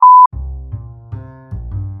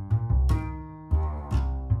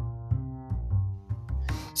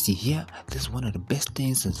See here, this is one of the best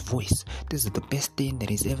things is voice. This is the best thing that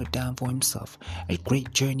he's ever done for himself. A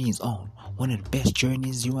great journey is on. One of the best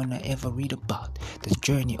journeys you wanna ever read about. The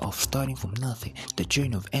journey of starting from nothing. The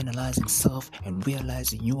journey of analyzing self and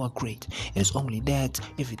realizing you are great. It is only that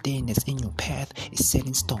everything that's in your path is set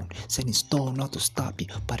in stone. Set in stone not to stop you,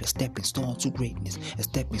 but a stepping stone to greatness. A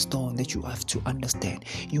stepping stone that you have to understand.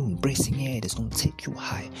 You embracing it is gonna take you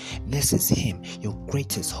high. This is him, your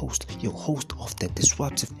greatest host, your host of the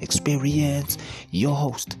disruptive experience, your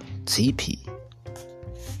host, TP.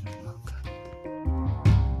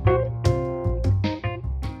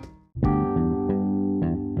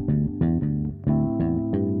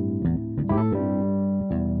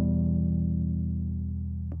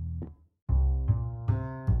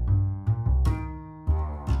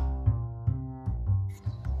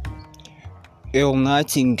 Earl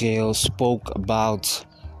Nightingale spoke about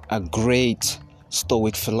a great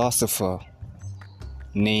Stoic philosopher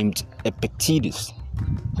named Epictetus.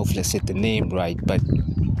 Hopefully I said the name right, but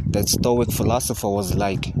that Stoic philosopher was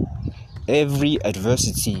like, every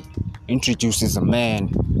adversity introduces a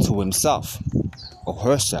man to himself or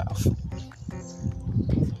herself.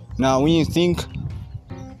 Now when you think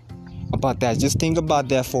about that, just think about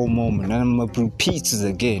that for a moment, and I'm going to repeat this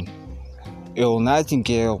again. Earl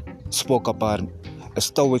Nightingale spoke about a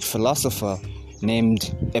Stoic philosopher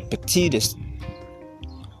named Epictetus,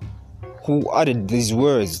 who uttered these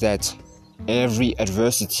words that every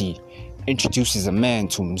adversity introduces a man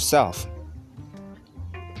to himself.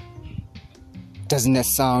 Doesn't that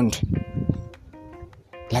sound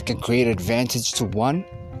like a great advantage to one?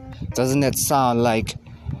 Doesn't that sound like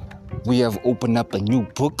we have opened up a new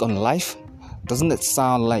book on life? Doesn't that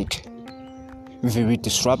sound like very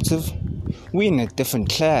disruptive? We're in a different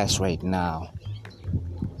class right now.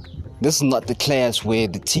 This is not the class where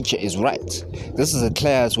the teacher is right. This is a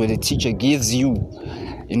class where the teacher gives you,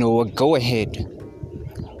 a go-ahead.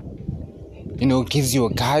 Gives you a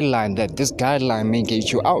guideline that this guideline may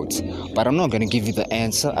get you out. But I'm not going to give you the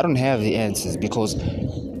answer. I don't have the answers because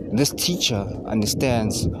this teacher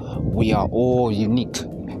understands we are all unique.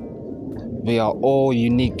 We are all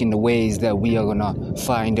unique in the ways that we are going to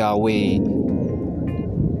find our way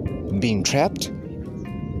being trapped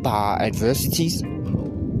by our adversities,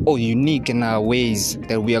 or unique in our ways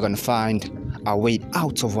that we are going to find our way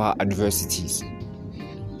out of our adversities.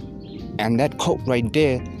 And that quote right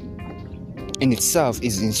there in itself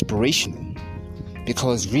is inspirational,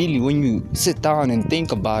 because really when you sit down and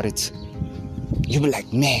think about it, you'll be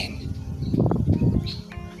like, man,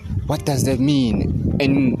 what does that mean?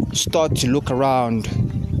 And start to look around,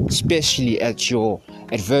 especially at your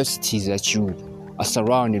adversities that you are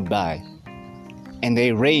surrounded by, and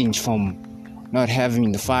they range from not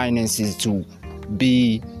having the finances to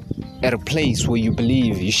be at a place where you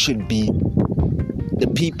believe you should be, the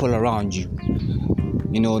people around you,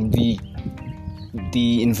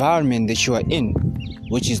 the environment that you are in,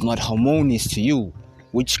 which is not harmonious to you,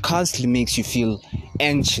 which constantly makes you feel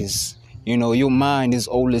anxious. Your mind is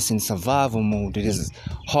always in survival mode. It is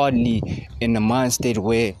hardly in a mind state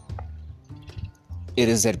where it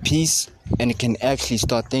is at peace, and it can actually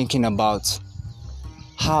start thinking about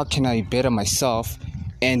how can I better myself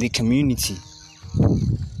and the community.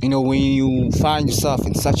 When you find yourself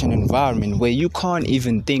in such an environment where you can't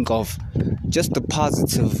even think of just the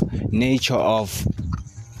positive nature of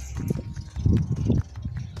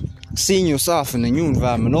seeing yourself in a new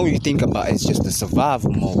environment, all you think about is just the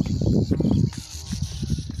survival mode.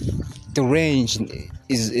 The range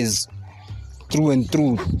is through and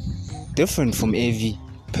through different from every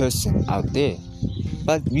person out there.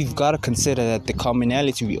 But we've got to consider that the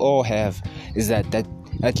commonality we all have is that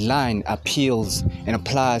line appeals and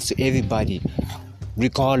applies to everybody,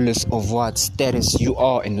 regardless of what status you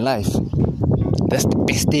are in life. That's the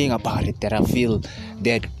best thing about it, that I feel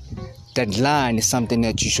that line is something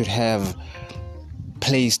that you should have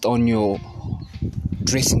placed on your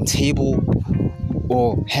dressing table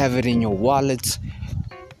or have it in your wallet.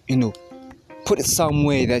 Put it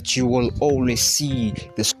somewhere that you will always see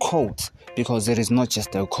this quote, because it is not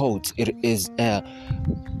just a quote, it is a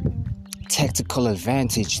tactical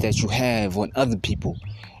advantage that you have on other people.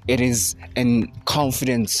 It is a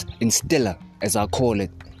confidence instiller, as I call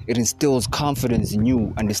it. It instills confidence in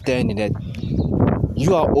you, understanding that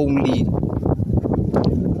you are only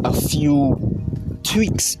a few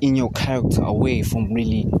tweaks in your character away from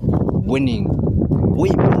really winning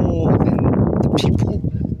way more than the people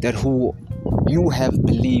that who you have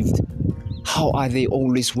believed, how are they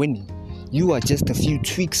always winning? You are just a few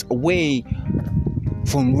tweaks away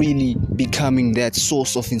from really becoming that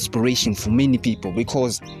source of inspiration for many people,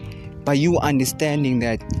 because By you understanding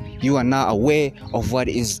that you are now aware of what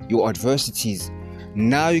is your adversities,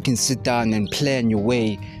 now you can sit down and plan your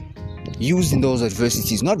way using those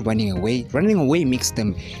adversities, not running away. Running away makes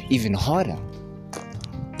them even harder,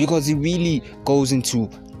 because it really goes into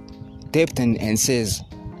depth and says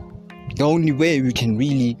the only way we can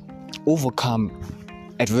really overcome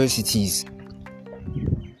adversities,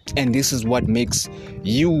 and this is what makes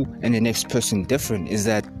you and the next person different, is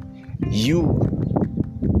that you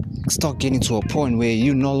start getting to a point where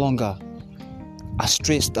you no longer are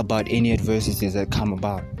stressed about any adversities that come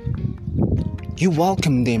about. You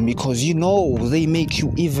welcome them because you know they make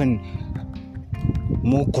you even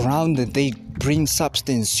more grounded. They bring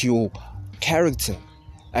substance to your character,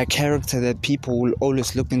 a character that people will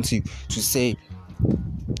always look into to say,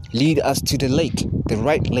 lead us to the lake, the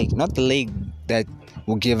right lake, not the lake that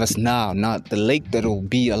will give us now, not the lake that will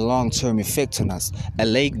be a long-term effect on us, a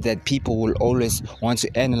lake that people will always want to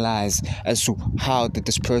analyze as to how did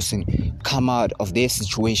this person come out of their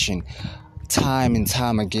situation time and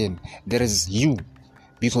time again. That is you,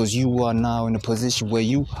 because you are now in a position where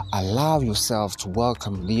you allow yourself to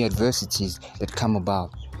welcome the adversities that come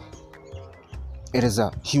about. It is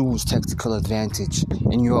a huge tactical advantage,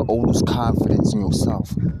 and you are always confident in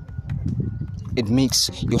yourself. It makes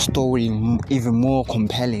your story even more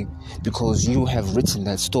compelling because you have written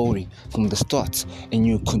that story from the start, and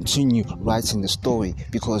you continue writing the story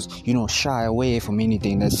because you don't shy away from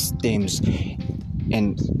anything that stems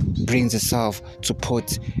and brings itself to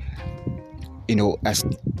put, as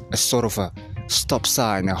a sort of a stop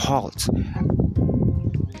sign, a halt.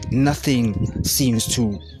 Nothing seems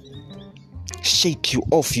to shake you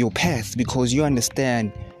off your path because you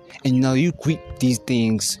understand, and now you greet these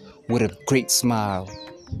things with a great smile.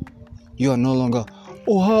 You are no longer,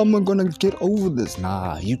 oh, how am I gonna get over this?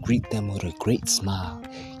 Nah, you greet them with a great smile.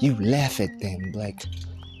 You laugh at them like,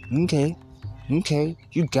 okay,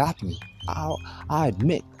 you got me. I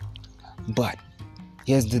admit. But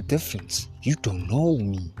here's the difference. You don't know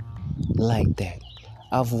me like that.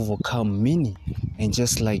 I've overcome many, and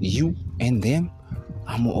just like you and them,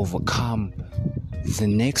 I'm gonna overcome the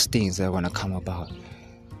next things that are gonna come about.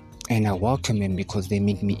 And I welcome them because they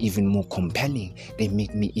make me even more compelling. They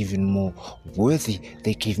make me even more worthy.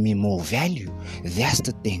 They give me more value. That's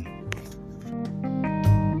the thing.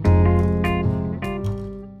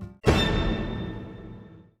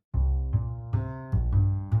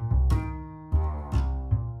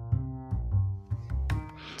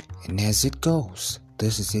 And as it goes,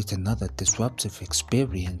 this is yet another disruptive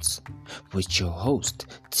experience with your host,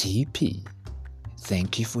 TP.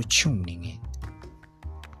 Thank you for tuning in.